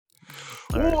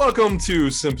All right. Welcome to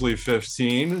Simply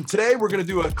 15. Today we're going to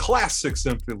do a classic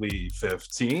Simply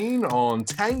 15 on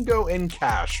Tango and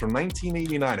Cash from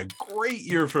 1989. A great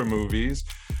year for movies.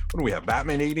 What do we have?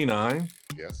 Batman 89.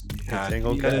 Yes. We had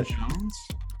Tango and Indiana Cash. Jones.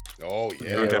 Oh Yeah,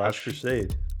 yeah. Okay. Last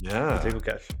Crusade. Yeah. Tango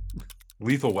Cash.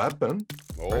 Lethal Weapon.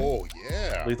 Oh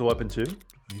yeah. Lethal Weapon 2.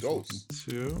 Ghost.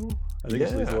 2. I think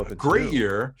it's Lethal Weapon Great 2.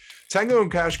 year. Tango and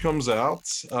Cash comes out.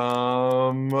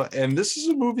 And this is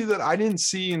a movie that I didn't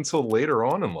see until later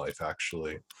on in life,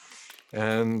 actually.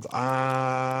 And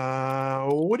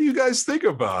what do you guys think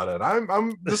about it?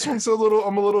 I'm this one's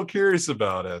I'm a little curious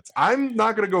about it. I'm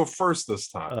not gonna go first this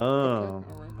time. Oh.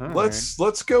 all All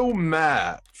Let's go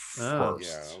Matt Oh.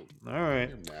 first. Yeah. All right.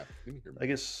 Give me that. Give me I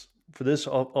guess for this,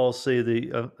 I'll say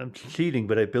I'm cheating,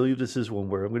 but I believe this is one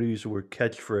word. I'm going to use the word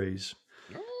catchphrase.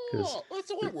 Oh,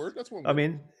 that's one word. That's one word. I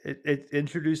mean, it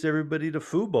introduced everybody to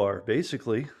FUBAR,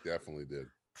 basically. Definitely did.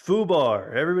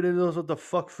 FUBAR. Everybody knows what the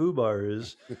fuck FUBAR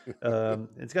is.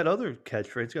 It's got other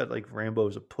catchphrases. It's got like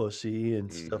Rambo's a pussy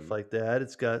and stuff Mhm. like that.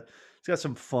 It's got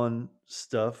some fun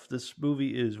stuff. This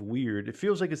movie is weird. It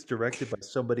feels like it's directed by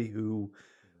somebody who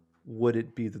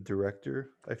wouldn't be the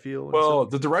director, I feel. in Well, some-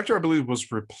 the director I believe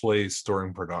was replaced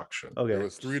during production. okay. There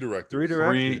was three directors.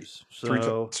 Three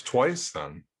directors. Twice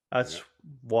then. That's Yeah.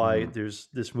 why there's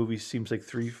this movie seems like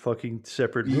three fucking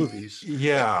separate movies.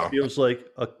 Yeah. It feels like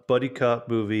a buddy cop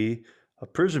movie, a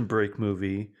prison break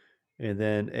movie, and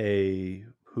then a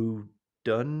who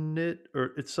done it,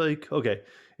 or it's like, okay,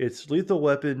 it's Lethal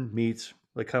Weapon meets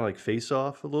like kind of like Face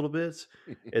Off a little bit,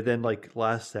 and then like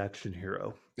Last Action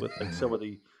Hero with like some of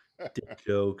the dick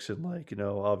jokes, and like,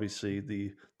 obviously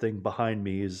the thing behind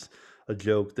me is a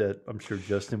joke that I'm sure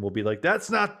Justin will be like, that's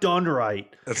not done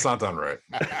right. It's not done right.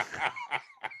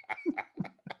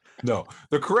 No,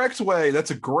 the correct way,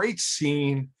 that's a great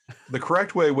scene. The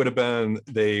correct way would have been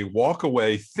they walk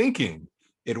away thinking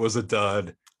it was a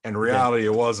dud, and reality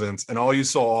it wasn't, and all you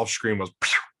saw off screen was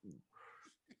pew!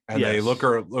 And they Yes.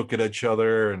 look at each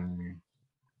other, and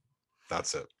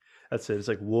that's it. That's it. It's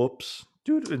like whoops,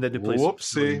 dude, and then they play some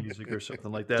silly Whoopsie. music or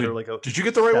something like that, or like a. Did you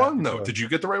get the right sad one? No. guitar. Did you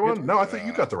get the right one? No, I think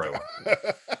you got the right one.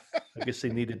 I guess they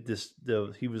needed this.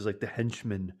 He was like the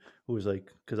henchman who was like,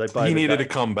 because I buy. He the needed guy- to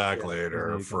come back yeah,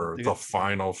 later he for needed to the come-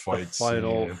 final the fight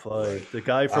final scene. fight. The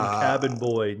guy from Cabin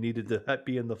Boy needed to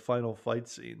be in the final fight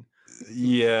scene.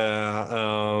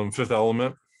 Yeah, Fifth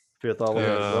Element. Fifth Element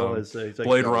as well as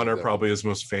Blade that Runner, was probably his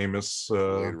most famous.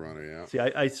 Blade Runner, yeah. See,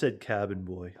 I said Cabin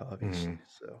Boy, obviously.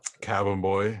 So Cabin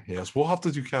Boy. Yes, we'll have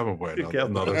to do Cabin Boy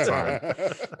Cabin another Boy.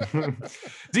 time.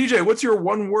 DJ, what's your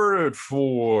one word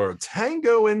for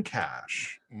Tango and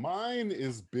Cash? Mine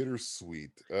is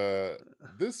bittersweet.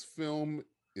 This film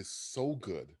is so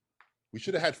good. We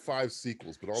should have had 5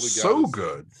 sequels, but all we got So is,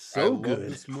 good. I so love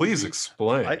good. this Please movie.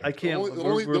 explain. I can't. The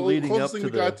We're only leading closest up thing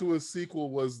to we got the. to a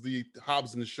sequel was the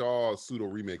Hobbs and Shaw pseudo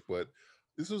remake, but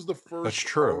this was the first. That's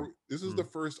true. This is the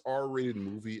first R-rated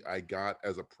movie I got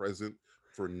as a present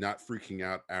for not freaking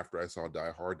out after I saw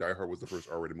Die Hard. Die Hard was the first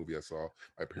R-rated movie I saw.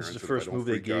 My parents is the said, first "If I don't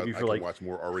movie they freak gave out, you I for, can like- watch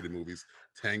more R-rated movies."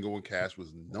 Tango and Cash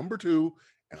was number 2,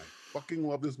 and I fucking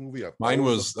love this movie. Mine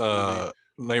always was loved the movie.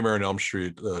 Nightmare on Elm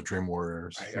Street, Dream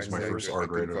Warriors. I Was my couldn't- first I R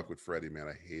couldn't rated. fuck with Freddy, man.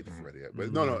 I hated Mhm. Freddy.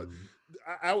 But no,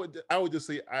 Mm. I would just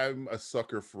say I'm a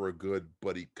sucker for a good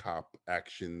buddy cop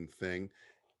action thing.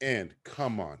 And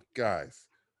come on, guys,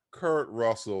 Kurt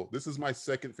Russell. This is my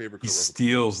second favorite He Kurt Russell.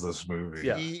 steals this movie.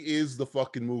 Yeah. He is the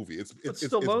fucking movie. It's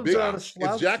Stallone's big. not a It's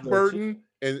slouch, Jack though, Burton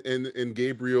and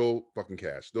Gabriel fucking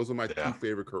Cash. Those are my Yeah. 2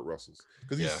 favorite Kurt Russells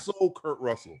because he's Yeah. so Kurt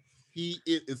Russell. He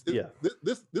is. Yeah.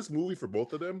 This movie for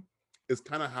both of them is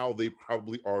kind of how they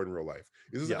probably are in real life.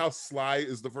 This is Yeah. how Sly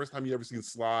is the first time you ever seen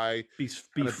Sly. Be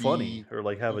kinda funny be or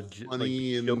like have a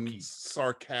Funny like, and jokey.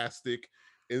 sarcastic.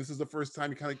 And this is the first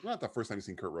time you kind of not the first time you've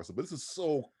seen Kurt Russell, but this is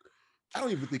so. I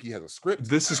don't even think he has a script.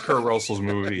 This is Kurt Russell's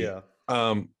movie. Yeah.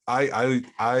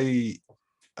 I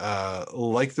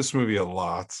like this movie a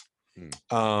lot.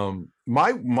 Hmm.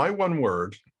 My one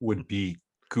word would be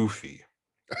goofy.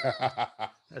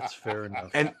 That's fair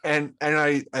enough. And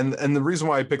the reason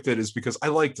why I picked it is because I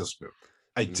like this movie.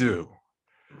 I Mhm. do.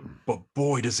 But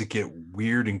boy, does it get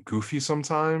weird and goofy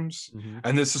sometimes. Mhm.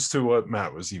 And this is to what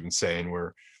Matt was even saying,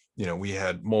 where we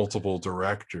had multiple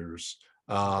directors.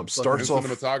 Starts And off.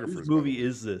 cinematographers. Whose by the movie way.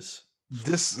 is this?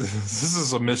 This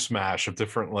is a mishmash of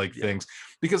different Yeah. things,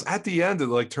 because at the end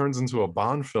it turns into a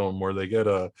Bond film where they get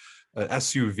an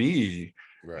SUV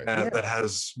Right. that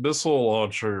has missile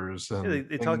launchers, and Yeah,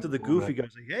 they talk to the goofy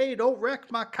guys like, "Hey, don't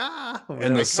wreck my car." and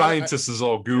Whatever. the scientist is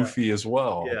all goofy as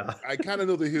well. yeah. I kind of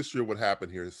know the history of what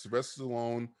happened here. Sylvester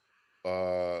Stallone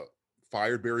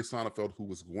fired Barry Sonnenfeld, who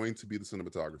was going to be the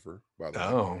cinematographer, by the way.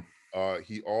 Oh,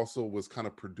 He also was kind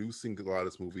of producing a lot of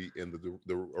this movie, and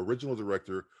the original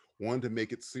director wanted to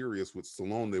make it serious with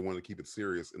Stallone. They wanted to keep it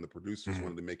serious, and the producers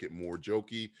wanted to make it more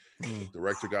jokey. The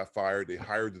director got fired. They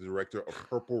hired the director of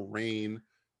Purple Rain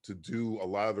to do a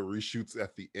lot of the reshoots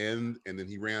at the end, and then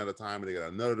he ran out of time, and they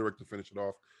got another director to finish it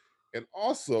off. And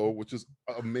also, which is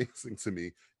amazing to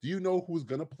me, do you know who's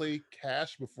gonna play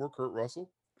Cash before Kurt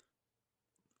Russell?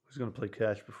 Who's going to play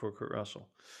Cash before Kurt Russell?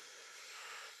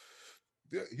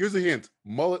 Here's a hint: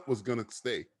 mullet was gonna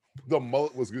stay. The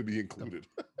mullet was gonna be included.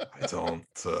 I don't.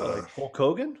 Like Hulk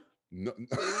Hogan? No,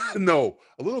 no,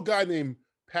 a little guy named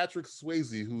Patrick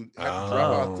Swayze who had to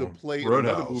drop out to play in another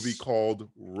Roadhouse. movie called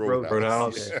Roadhouse.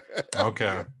 Roadhouse. Yeah.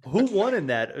 Okay. Who won in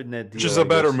that deal? Which is a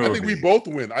better guess? movie. I think we both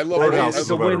win. I love Roadhouse It's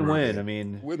is a a better win-win. movie. I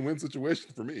mean, win-win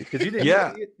situation for me. because you didn't.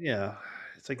 Yeah. Yeah.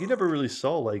 It's like you never really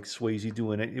saw like Swayze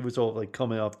doing it. It was all like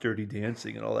coming off Dirty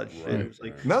Dancing and all that shit. It was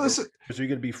like, Right. No, this is are you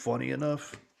gonna be funny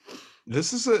enough?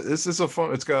 this is a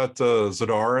fun. It's got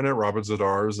Zadar in it. Robert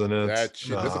Zadar's in it. That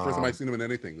shit. That's the first time Um, I've seen him in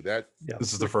anything. That Yeah.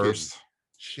 This is the freaking first.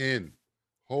 Chin.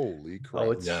 Holy crap.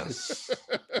 Oh, it's Yes.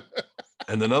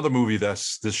 And another movie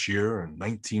that's this year in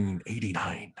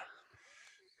 1989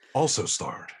 also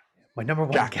starred my number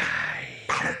one Jack guy.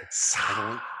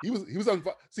 Palance. He was on.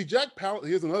 See, Jack Palance.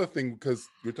 Here's another thing, because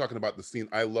you're talking about the scene.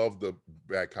 I love the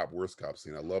bad cop worst cop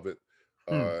scene. I love it.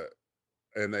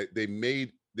 And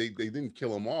they didn't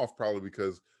kill him off probably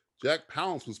because Jack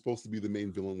Palance was supposed to be the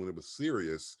main villain when it was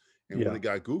serious, and when Yeah. it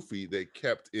got goofy, they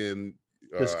kept in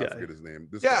This I guy. forget his name.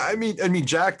 This Yeah, guy. I mean,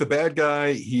 Jack, the bad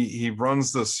guy, he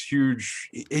runs this huge,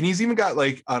 and he's even got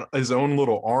like his own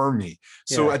little army.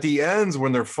 So Yeah. at the ends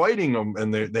when they're fighting them,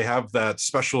 and they have that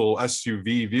special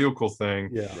SUV vehicle thing,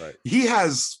 Yeah. right.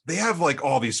 they have like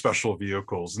all these special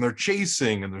vehicles, and they're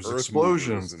chasing, and there's Earth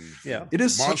explosions. movers and Yeah. It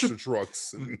is such monster a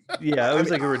trucks. And Yeah, it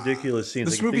was like a ridiculous scene.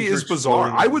 this Like, movie things is were bizarre. I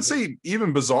exploding. would say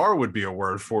even bizarre would be a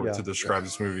word for it Yeah. to describe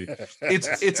this movie.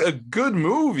 It's a good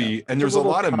movie, and It's there's a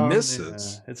little lot of con- misses.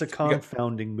 yeah, it's a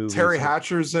confounding movie. Terry It's like-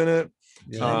 Hatcher's in it.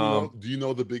 Yeah. Do you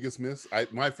know the biggest miss?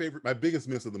 My biggest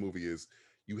miss of the movie is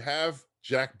you have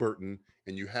Jack Burton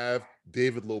and you have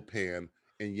David Lopan,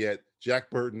 and yet Jack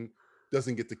Burton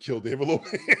doesn't get to kill David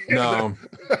Lopan. No.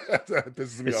 That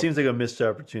pisses me It off. seems like a missed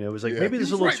opportunity. It was like Yeah, maybe he this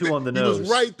is a was little right too there. on the He nose. was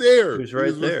right there. He was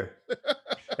right there. And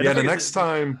I Yeah, the forget next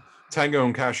time Tango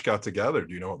and Cash got together,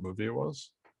 do you know what movie it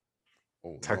was? Oh, no,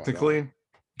 I don't. Technically,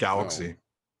 Galaxy. No.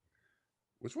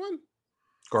 Which one?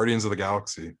 Guardians of the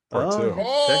Galaxy Part Oh, 2.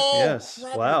 Oh, yes.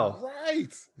 crap, wow.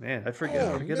 Right. Man, I forget.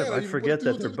 Oh, I forget, man, I didn't forget put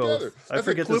that two they're and two both. together. I That's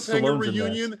forget a that cliffhanger Stallone's in that.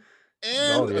 reunion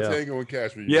and Oh, yeah. a Tango and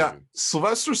Cash reunion. Yeah,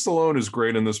 Sylvester Stallone is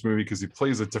great in this movie because he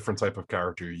plays a different type of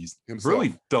character. He Himself.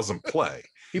 really doesn't play.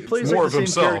 He It's plays more like of the same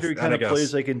himself, character he and kind I of guess-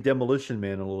 plays like in Demolition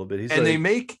Man a little bit. He's And like, they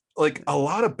make like a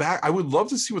lot of back. I would love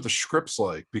to see what the script's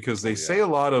like because they Oh, say yeah. a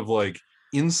lot of like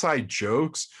inside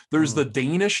jokes. There's Mhm. the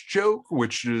Danish joke,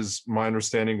 which is my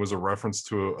understanding was a reference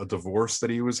to a divorce that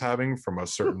he was having from a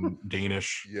certain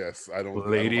Danish Yes, I don't.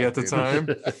 lady I at the don't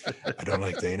like time. I don't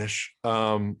like Danish.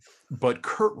 But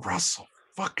Kurt Russell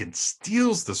fucking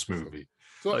steals this movie.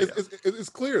 So Oh, it's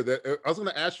clear that I was going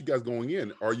to ask you guys going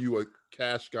in: are you a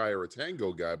Cash guy or a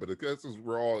Tango guy? But I guess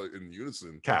we're all in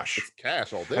unison. Cash. It's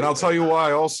Cash all day. And I'll tell you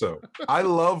why also. I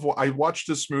watched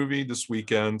this movie this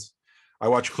weekend. I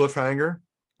watched Cliffhanger,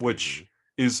 which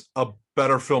is a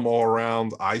better film all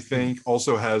around, I think.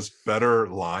 Also has better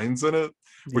lines in it,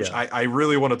 which yeah. I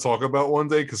really want to talk about one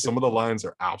day because some of the lines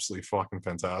are absolutely fucking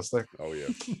fantastic. Oh yeah.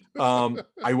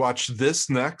 I watched this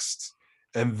next,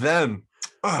 and then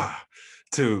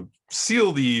to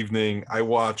seal the evening, I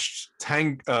watched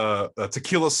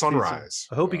Tequila Sunrise.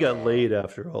 I hope he got laid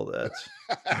after all that,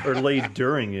 or laid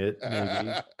during it.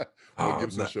 Maybe. Mel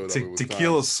Gibson showed up. It was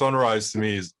Tequila time. Sunrise to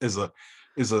me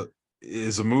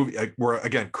is a movie where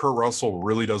again Kurt Russell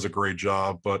really does a great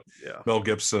job, but Yeah. Mel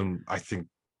Gibson I think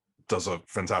does a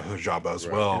fantastic job as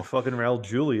Right. well. And fucking Raul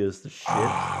Julia is the shit.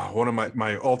 One of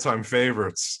my all-time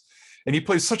favorites. And he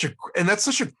plays that's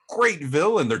such a great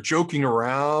villain. They're joking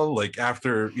around like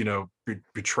after,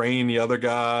 betraying the other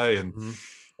guy and Mhm.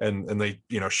 and they,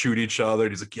 shoot each other.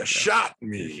 And he's like, "You shot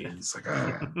me." And he's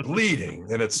like, bleeding.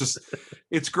 And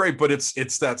it's great, but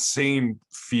it's that same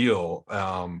feel.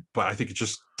 But I think it's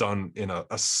just done in a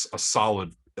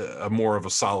solid, more of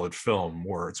a solid film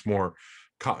where it's more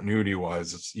continuity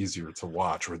wise, it's easier to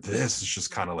watch. Where this is just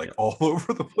kind of like all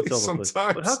over the place It's all over the place.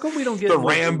 sometimes. But how come we don't get The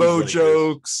more Rambo movies like this?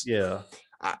 jokes. Yeah.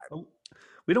 I-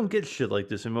 We don't get shit like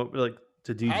this, and like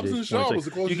to Hobbs and DJ's Shaw point, was the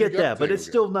it's like, closest you you get got that, to but Tango it's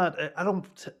still not. I don't.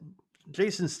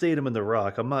 Jason Statham and The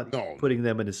Rock. I'm not No, putting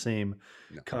them in the same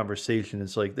no. conversation.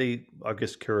 It's like they, I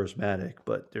guess, charismatic,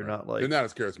 but they're not like They're not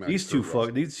as charismatic. these as two Kurt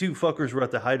Russell. These two fuckers were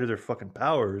at the height of their fucking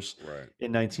powers Right.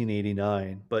 in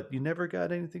 1989, but you never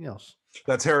got anything else.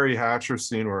 That Terry Hatcher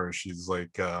scene where she's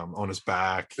like on his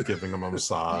back, giving him a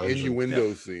massage. and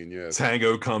Innuendo scene, yes.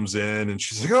 Tango comes in and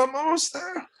she's like, I'm almost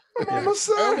there. I'm almost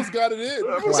I there. almost got it in.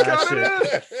 I almost got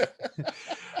it in.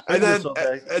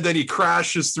 And then he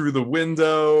crashes through the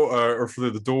window or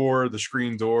through the door, the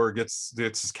screen door, gets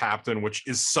his captain, which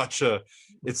is such a,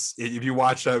 if you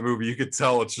watch that movie, you could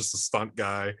tell it's just a stunt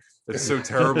guy. It's so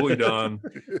terribly done.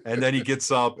 And then he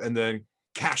gets up and then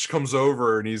Cash comes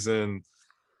over and he's in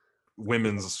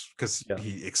women's, because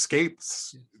he escaped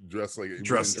dressed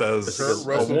as Kurt a Russell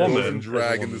goes in woman.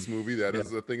 drag in this movie. That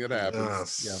is the thing that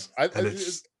happens. Yes. Yeah.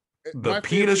 The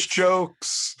penis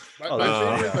jokes.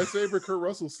 My favorite Kurt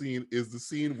Russell scene is the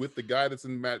scene with the guy that's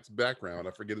in Matt's background.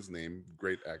 I forget his name.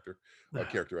 Great actor,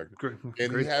 character actor.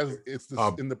 And he has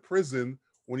in the prison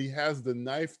when he has the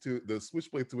knife to the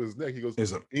switchblade to his neck. He goes,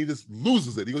 and he just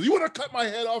loses it. He goes, "You want to cut my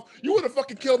head off? You want to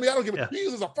fucking kill me? I don't give a." He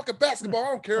uses a fucking basketball. I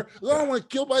don't care. I don't want to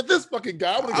kill by this fucking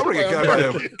guy. I want to get killed by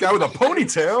a guy with a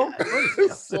ponytail.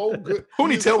 It's so good.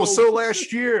 Ponytail was so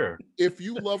last year. If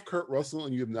you love Kurt Russell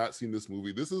and you have not seen this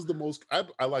movie, this is the most.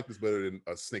 I like this better than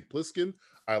Snake Plissken.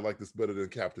 I like this better than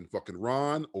Captain fucking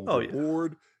Ron.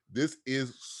 Overboard. This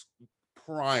is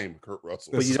prime Kurt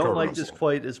Russell. But you don't like this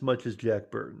quite as much as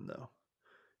Jack Burton, though.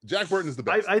 Jack Burton is the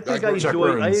best. I think I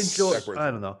enjoy.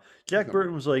 I don't know. Jack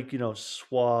Burton was like,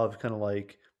 suave, kind of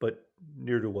like, but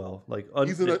near to well, like a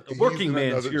working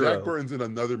man's hero. Jack Burton's in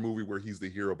another movie where he's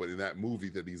the hero, but in that movie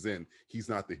that he's in, he's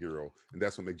not the hero, and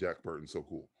that's what makes Jack Burton so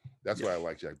cool. That's why I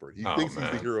like Jack Burton. He thinks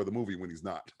he's the hero of the movie when he's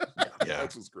not.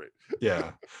 That's what's great. Yeah,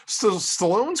 so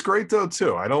Stallone's great though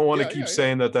too. I don't want to keep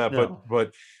saying that,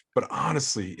 but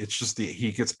honestly, it's just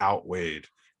he gets outweighed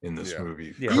in this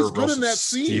movie. Yeah. He's good in that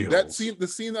scene. The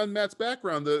scene on Matt's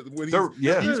background, when he's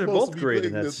supposed to be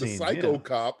playing the psycho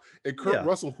cop, and Kurt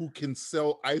Russell, who can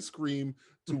sell ice cream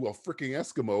to a freaking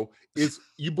Eskimo,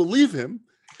 you believe him.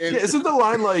 And isn't the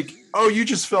line like, "Oh, you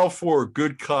just fell for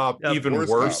good cop, even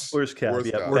worse"? Worse cop.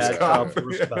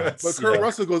 But Kurt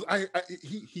Russell goes,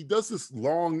 he does this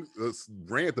long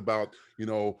rant about,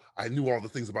 I knew all the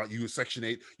things about you, Section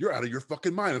 8. You're out of your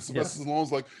fucking mind. And Sylvester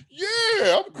Stallone's like,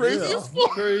 yeah, I'm crazy as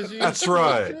fuck. That's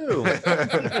right.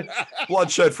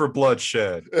 Bloodshed for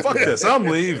bloodshed. Fuck this. I'm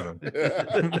leaving.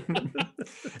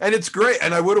 And it's great.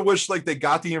 And I would have wished they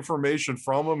got the information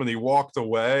from him and he walked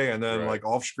away, and then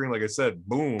off screen, like I said,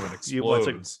 boom, and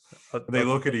explodes. And they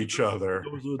look at each other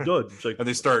and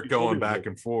they start going back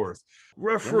and forth.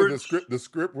 Reference. The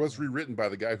script was rewritten by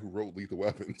the guy who wrote Lethal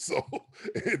Weapon, so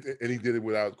and he did it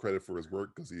without credit for his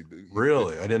work, because he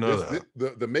really, I didn't know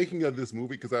that. The making of this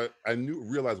movie, because I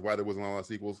realized why there wasn't a lot of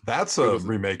sequels. That's a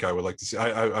remake I would like to see.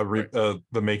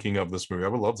 The making of this movie, I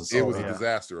would love to see. It was a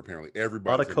disaster. Apparently,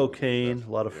 everybody. A lot of cocaine,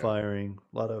 a lot of firing,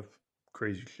 a lot of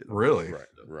crazy shit. Really?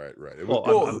 Right. It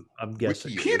was, I'm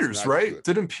guessing Peters, right? Good.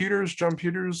 Didn't John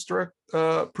Peters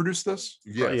produce this?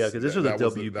 Yeah, because this was a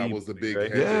WB. That was the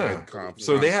big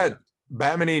So they had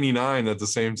Batman '89 at the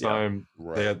same time.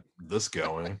 They had this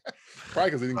going.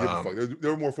 Probably because they didn't give a fuck. They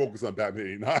were more focused on Batman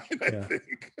 '89. I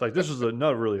think. Like, this is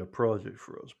not really a project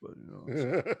for us, but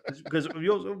because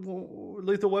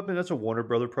Lethal Weapon, that's a Warner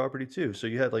Brother property too. So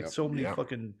you had so many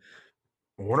fucking.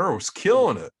 Warner was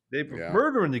killing it. They were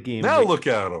murdering the game. Now look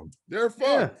at them. They're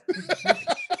fun.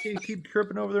 Keep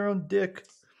tripping over their own dick.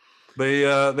 They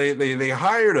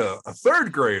hired a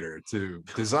third grader to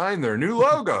design their new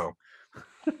logo.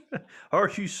 Are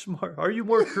you smart? Are you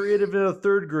more creative than a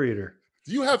third grader?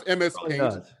 Do you have MS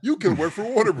Paint? You can work for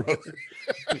Warner Brothers.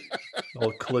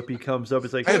 Old Clippy comes up.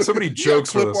 It's like, I had so many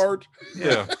jokes with clip art.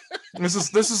 Yeah. This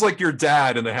is like your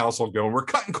dad in the household going, "We're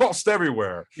cutting costs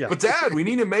everywhere." Yeah. But Dad, we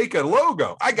need to make a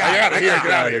logo. I got it.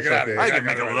 Get out of here. I can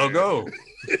make a logo.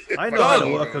 I know how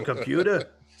to work a computer.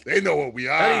 They know what we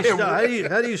are.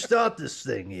 How do you stop this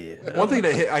thing here? One thing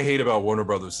that I hate about Warner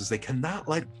Brothers is they cannot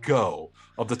let go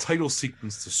of the title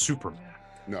sequence to Superman.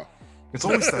 No. It's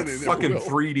always that fucking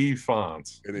 3D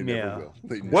font. And they never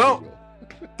will. Well,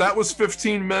 that was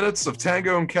 15 minutes of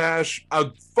Tango and Cash.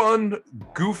 A fun,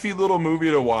 goofy little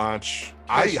movie to watch.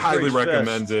 I highly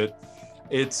recommend it.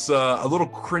 It's a little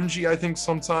cringy, I think,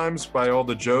 sometimes by all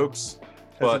the jokes.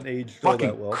 But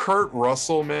fucking Kurt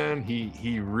Russell, man,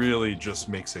 he really just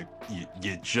makes it.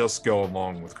 You just go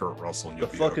along with Kurt Russell and you'll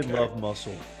be okay. Love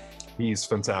muscle. He's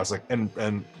fantastic.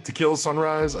 And Tequila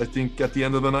Sunrise, I think at the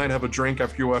end of the night, have a drink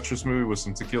after you watch this movie with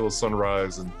some Tequila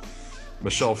Sunrise and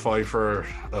Michelle Pfeiffer,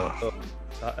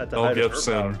 Mel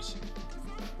Gibson.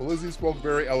 Lizzie spoke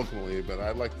very eloquently, but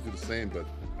I'd like to do the same. But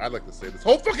I'd like to say this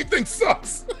whole fucking thing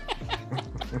sucks.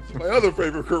 It's my other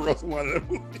favorite Kurt Russell line in that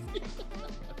movie.